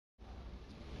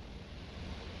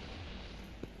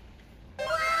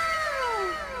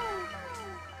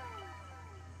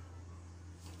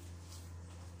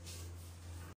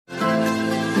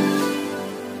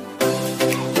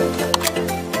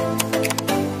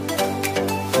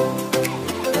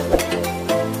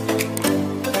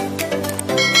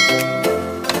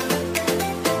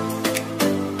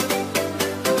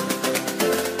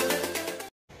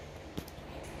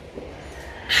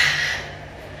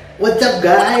up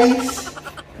guys?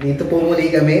 Dito po muli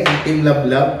kami, ang Team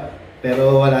Lablab.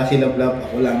 Pero wala si Lablab,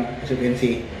 ako lang. As you can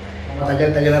see,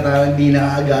 matagal-tagal na tayo hindi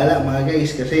nakakagala mga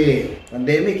guys kasi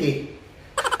pandemic eh.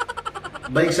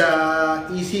 Balik sa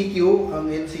ECQ, ang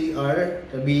NCR,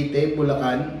 Cavite,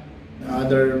 Bulacan,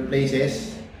 other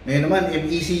places. Ngayon naman,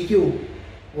 MECQ.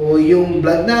 O yung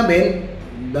vlog namin,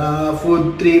 the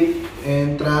food trip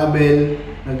and travel.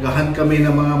 Naghahan kami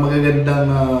ng mga magagandang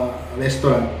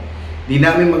restaurant. Di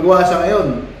namin magawa sa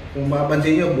ngayon. Kung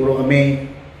mapapansin nyo, puro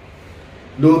kami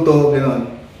luto, gano'n.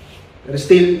 Pero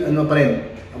still, ano pa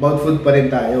rin, about food pa rin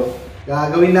tayo.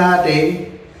 Gagawin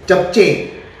natin,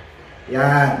 JAPCHE.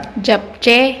 Yan.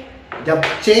 JAPCHE?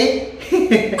 JAPCHE?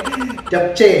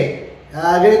 JAPCHE.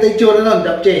 Ganito yung tsura nun,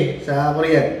 JAPCHE, sa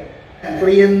Korean.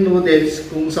 Korean noodles,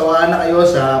 kung sawa na kayo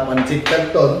sa pancit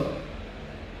canton.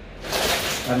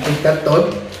 Pancit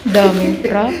canton. Daming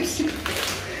props.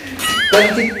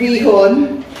 Pancit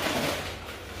bihon.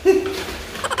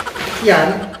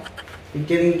 Yan.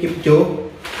 Ikiring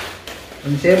kimcho.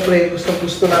 And siyempre,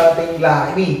 gusto natin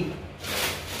lakmi.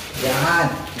 Yan.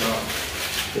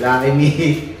 Lakmi.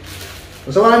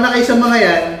 Kung sawa na kayo sa mga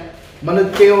yan,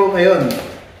 manood kayo ngayon.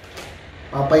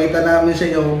 Papakita namin sa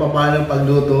inyo kung paano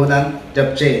pagluto ng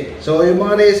JAPCHE. So, yung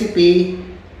mga recipe,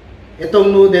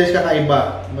 itong noodles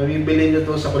kakaiba. Mabibili nyo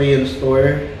to sa Korean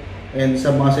store and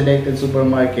sa mga selected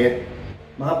supermarket.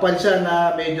 Makapal siya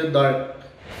na medyo dark.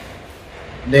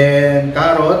 Then,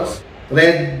 carrots,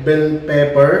 red bell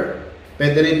pepper,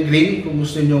 pwede rin green kung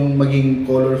gusto nyo maging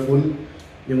colorful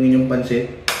yung inyong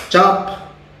pansit.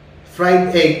 Chop,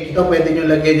 fried egg. Ito pwede nyo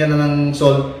lagyan nyo na ng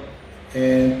salt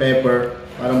and pepper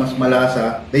para mas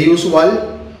malasa. The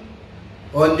usual,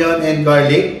 onion and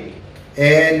garlic.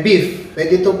 And beef.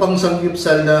 Pwede ito pang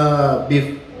sanggipsal na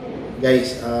beef.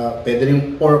 Guys, pwede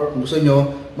rin pork kung gusto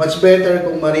nyo. Much better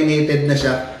kung marinated na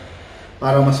siya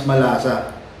para mas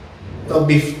malasa. Ito,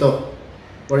 beef to.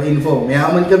 For info.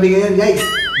 Mayaman kami ngayon guys.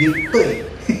 Beef to eh.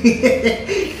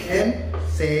 And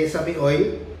sesame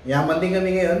oil. Mayaman din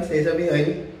kami ngayon. Sesame oil.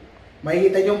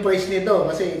 Makikita yung price nito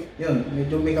kasi yun,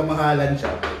 medyo may kamahalan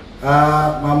siya.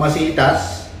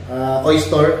 Mamasitas,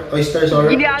 oyster sauce,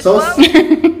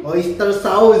 oyster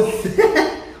sauce,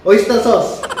 oyster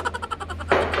sauce,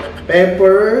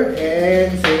 pepper,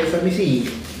 and sesame seed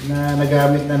na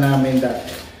nagamit na namin dati.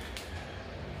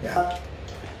 Yeah.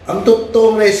 Ang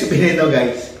totoong recipe nito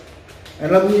guys,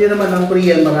 alam niyo naman ang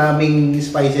Korean maraming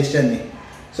spices yan eh.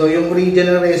 So yung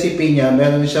original recipe niya,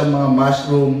 meron siyang mga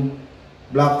mushroom,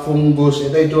 black fungus,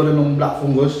 ito yung tsura ng black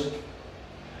fungus,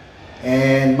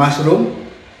 and mushroom.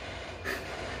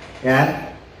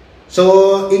 Yan.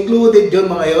 So, included yun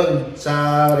mga yun sa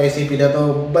recipe na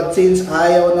to. But since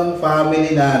ayaw ng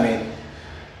family namin,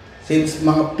 since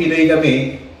mga Pinoy kami,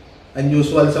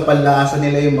 unusual sa panlasa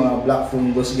nila yung mga black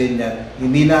fungus, ganyan,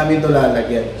 hindi namin to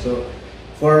lalagyan. So,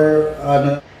 for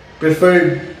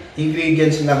preferred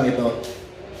ingredients lang ito.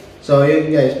 So, yun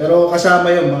guys. Pero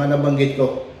kasama yung mga nabanggit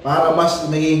ko para mas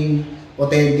maging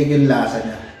authentic yung lasa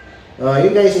niya.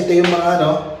 Yun guys, ito yung mga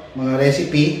mga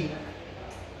recipe.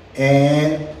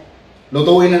 And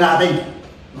lutuin na natin.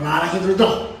 Maraming ito.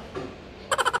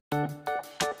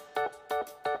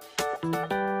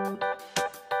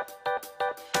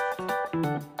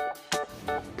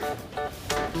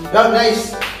 Yan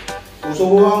guys,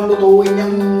 susubukan lutuin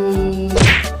yung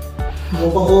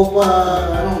hopa-hopa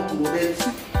noodles.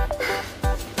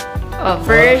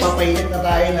 First, papainit na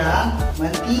tayo ng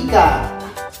mantika.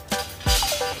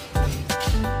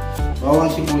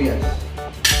 Bawang sibuyas.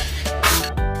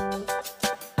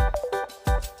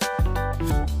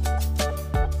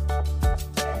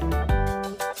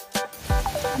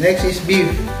 Next is beef.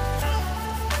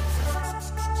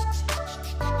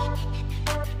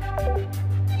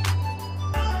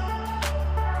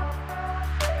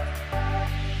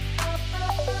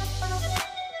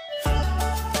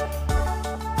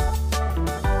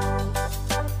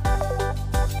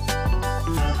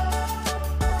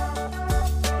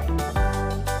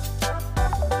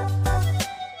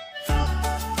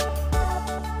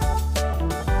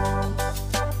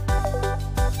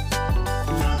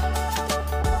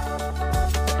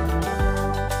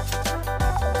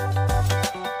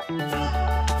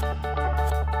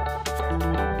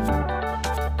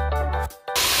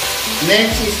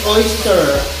 Next is oyster.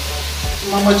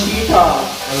 Mamachita.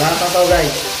 Wala pa to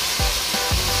guys.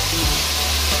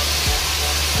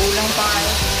 kulang pa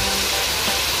nga.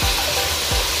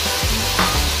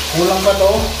 Kulang pa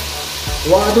to.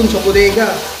 Huwag nga dun sa bodega.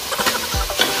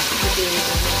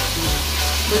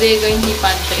 Bodega, hindi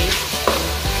pantry.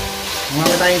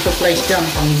 Mga tayong supplies dyan.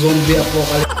 Pang zombie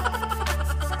apocalypse.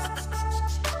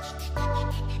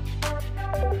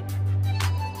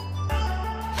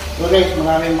 So guys,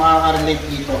 maraming makaka-relate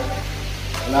dito.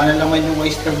 Wala na naman yung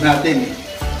oyster natin.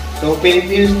 So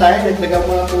Philippine style, dagdagan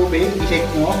mo ng tubig, i-shake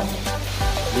mo.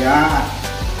 Yan.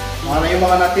 Mga yung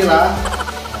mga natira.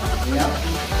 Yan.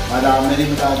 Madami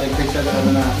rin matadagdag sa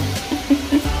ano natin.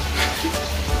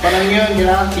 Parang yun,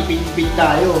 kailangan tipid-tipid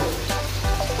tayo.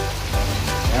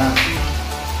 Yan.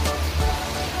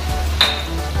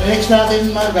 So next natin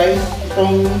mga guys,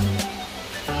 itong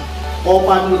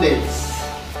Opa noodles.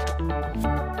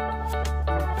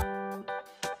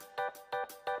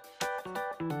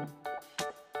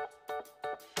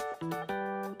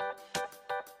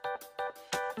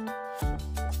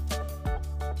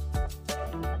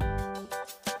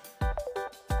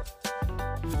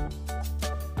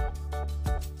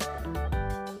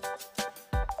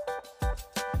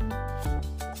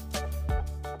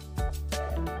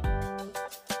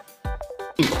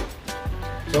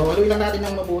 So, haluin lang natin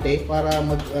ng mabuti para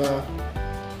mag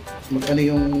ano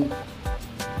yung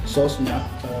sauce niya,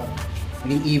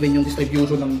 maging even yung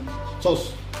distribution ng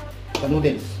sauce sa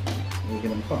noodles. Hindi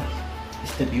naman pa.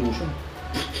 Distribution.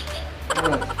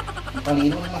 Alright. Ang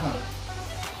palino ng mahal.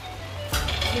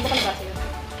 Hindi ko kalabasa yun.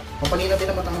 Papalino din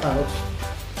naman ang carrots.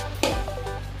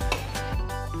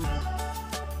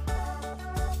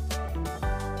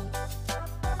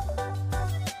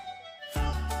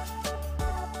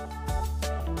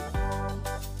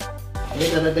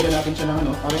 Okay, dadagdagan natin siya ng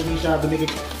ano, para hindi siya dumikit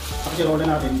sa kasirola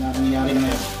natin na nangyayari na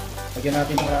ngayon. Lagyan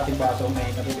natin sa ating baso may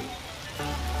natubig.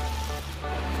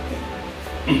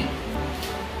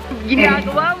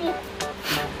 Ginagawa mo!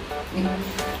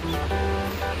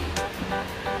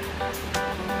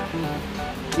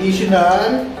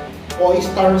 Additional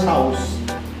oyster sauce.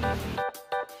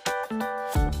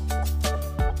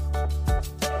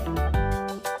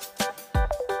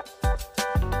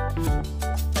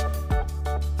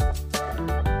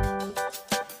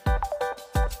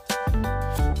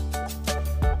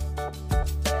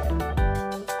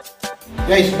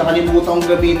 Guys, nakalimutan kong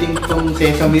gamitin itong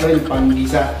sesame oil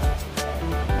pang-gisa.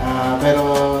 Pero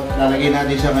lalagay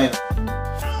natin siya ngayon.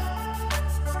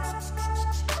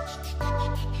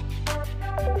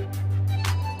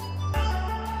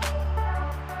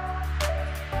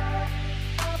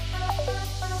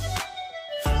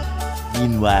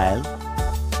 Meanwhile,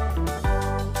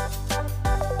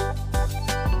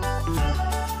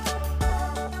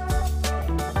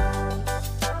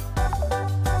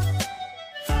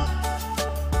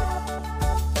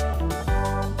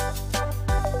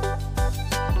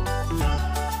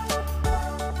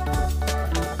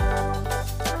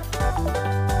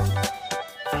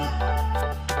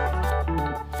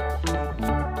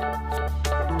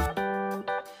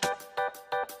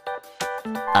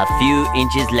 a few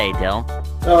inches later.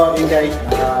 So, yun guys,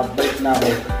 balik na ako.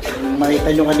 Yung makita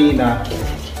nyo kanina,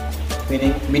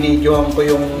 binidyohan ko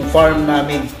yung farm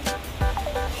namin.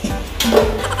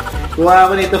 Kuha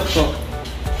ako nito.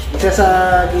 Isa sa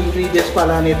ingredients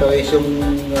pala nito is yung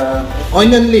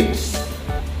onion leaves.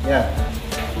 Yan.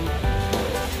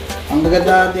 Ang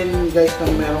maganda din guys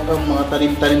kung meron kang mga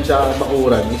tanim-tanim sa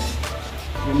bakuran is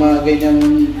yung mga ganyang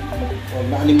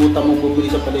nakalimutan mong bumili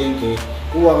sa palengke,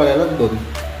 kuha ka lang doon.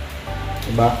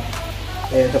 Diba?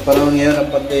 Eh, sa panahon ngayon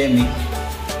ng pandemic,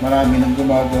 marami nang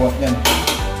gumagawa yan.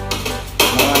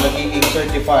 Mga nagiging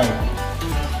certified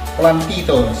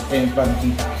plantitos and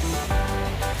plantitas.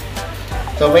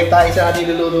 So, balik tayo sa ating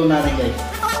luluto natin guys.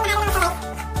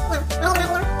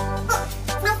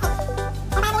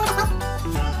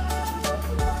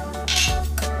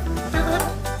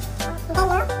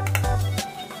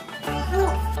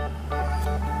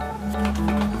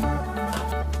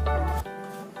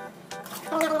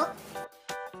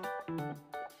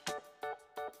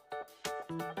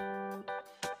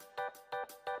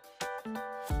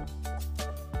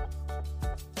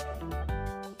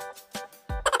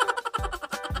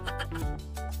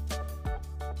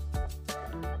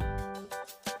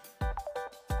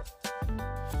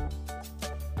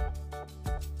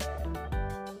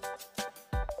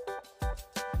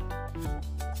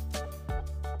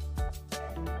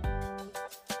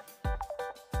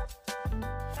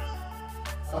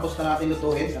 Tapos na natin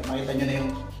lutuin at makita nyo na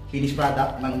yung finished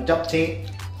product ng JAPCHE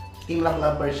Team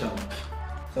Lablab version.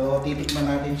 So, titikman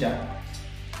natin siya.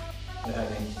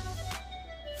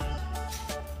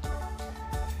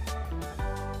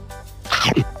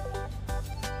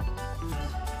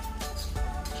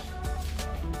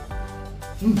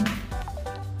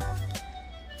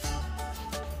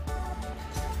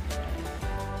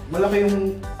 Malaki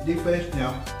yung difference niya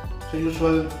sa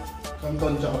usual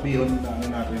canton sa bihon na ano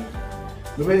natin.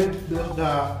 Depende doon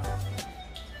sa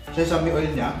sesame oil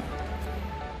niya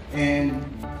and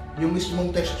yung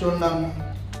mismong texture ng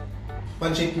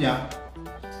pancit niya,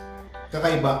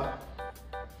 kakaiba.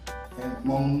 Ayan,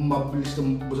 mabilis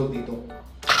itong busog dito.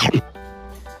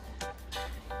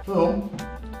 So,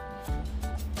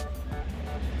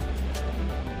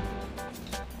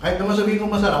 kahit naman sabihin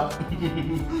kong masarap,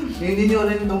 hindi nyo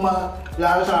rin itong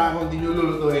malalasahan kung hindi nyo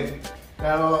lulutuin.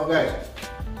 Pero guys,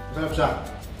 masarap siya.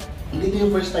 Hindi ito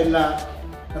yung first time na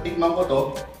natikman ko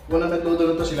to. Unang nagluto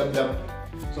nito si Lablab.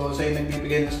 So sa'yo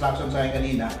nagbibigay ng instruction sa akin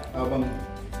kanina. Habang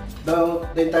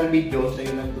the entire video,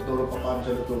 sa'yo nagtuturo pa paano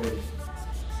siya lutuin.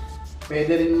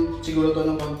 Pwede rin siguro to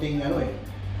ng konting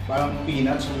parang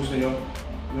peanuts kung gusto nyo.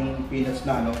 Yung peanuts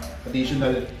na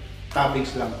additional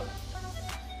toppings lang.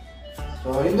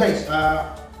 So yun guys,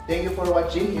 thank you for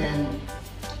watching and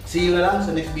see you na lang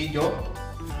sa next video.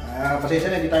 Pasensya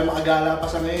na, hindi tayo makagala pa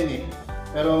sa ngayon eh.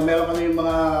 Pero meron kami yung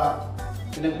mga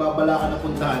pinagbabalakan na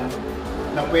puntahan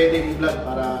na pwedeng i-vlog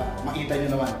para makita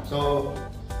nyo naman. So,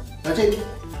 that's it.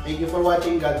 Thank you for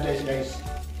watching. God bless guys.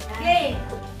 Yay!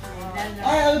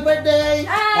 Happy birthday!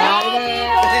 Happy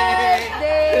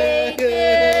birthday to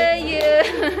you!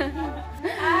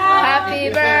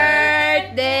 Happy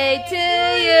birthday to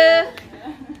you!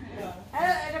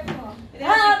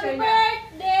 Happy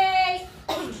birthday!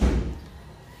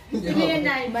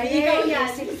 Ikaw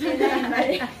yan.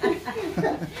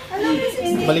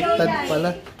 Baliktad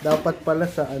pala. Dapat pala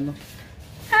sa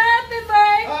Happy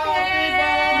birthday!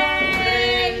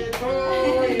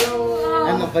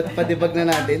 Padibag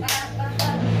na natin.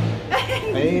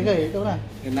 Ay, ikaw na.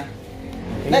 Yun na.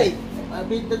 Nay,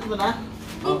 pintat mo na.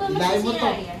 Ilayin mo to.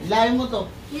 Ilayin mo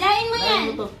to. Ilayin mo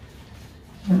yan.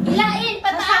 Ilayin,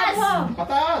 pataas.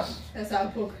 Pataas.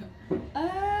 Kasabog.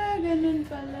 Ganun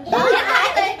pala. Ito.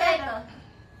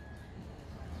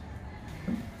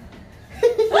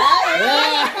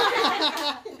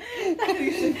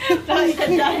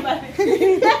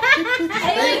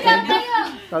 Ayun, ikaw tayo.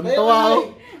 Tantawa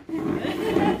ako.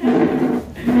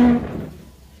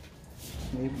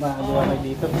 May magawa na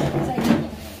dito.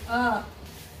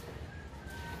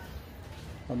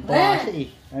 Tantawa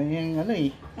kasi eh. Ano yung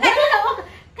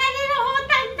Kanina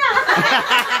utang to.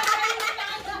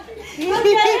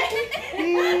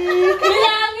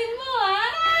 Bilangin mo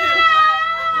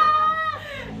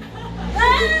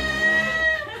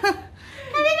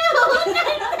Kanina utang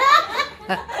to.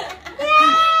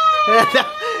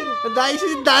 Ang dahil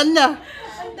yung daan niya.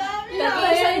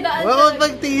 Isang daan. Huwag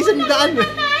magtiis ang daan.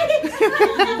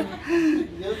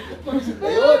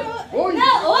 Ayun! Uy!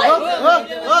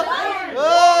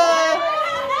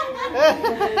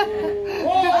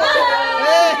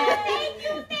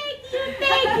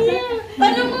 Thank you.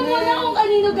 Paano mo muna kung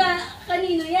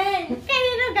kanino yan?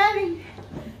 Kanino galing?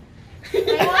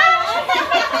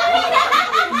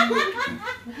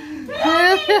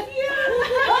 Thank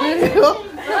you.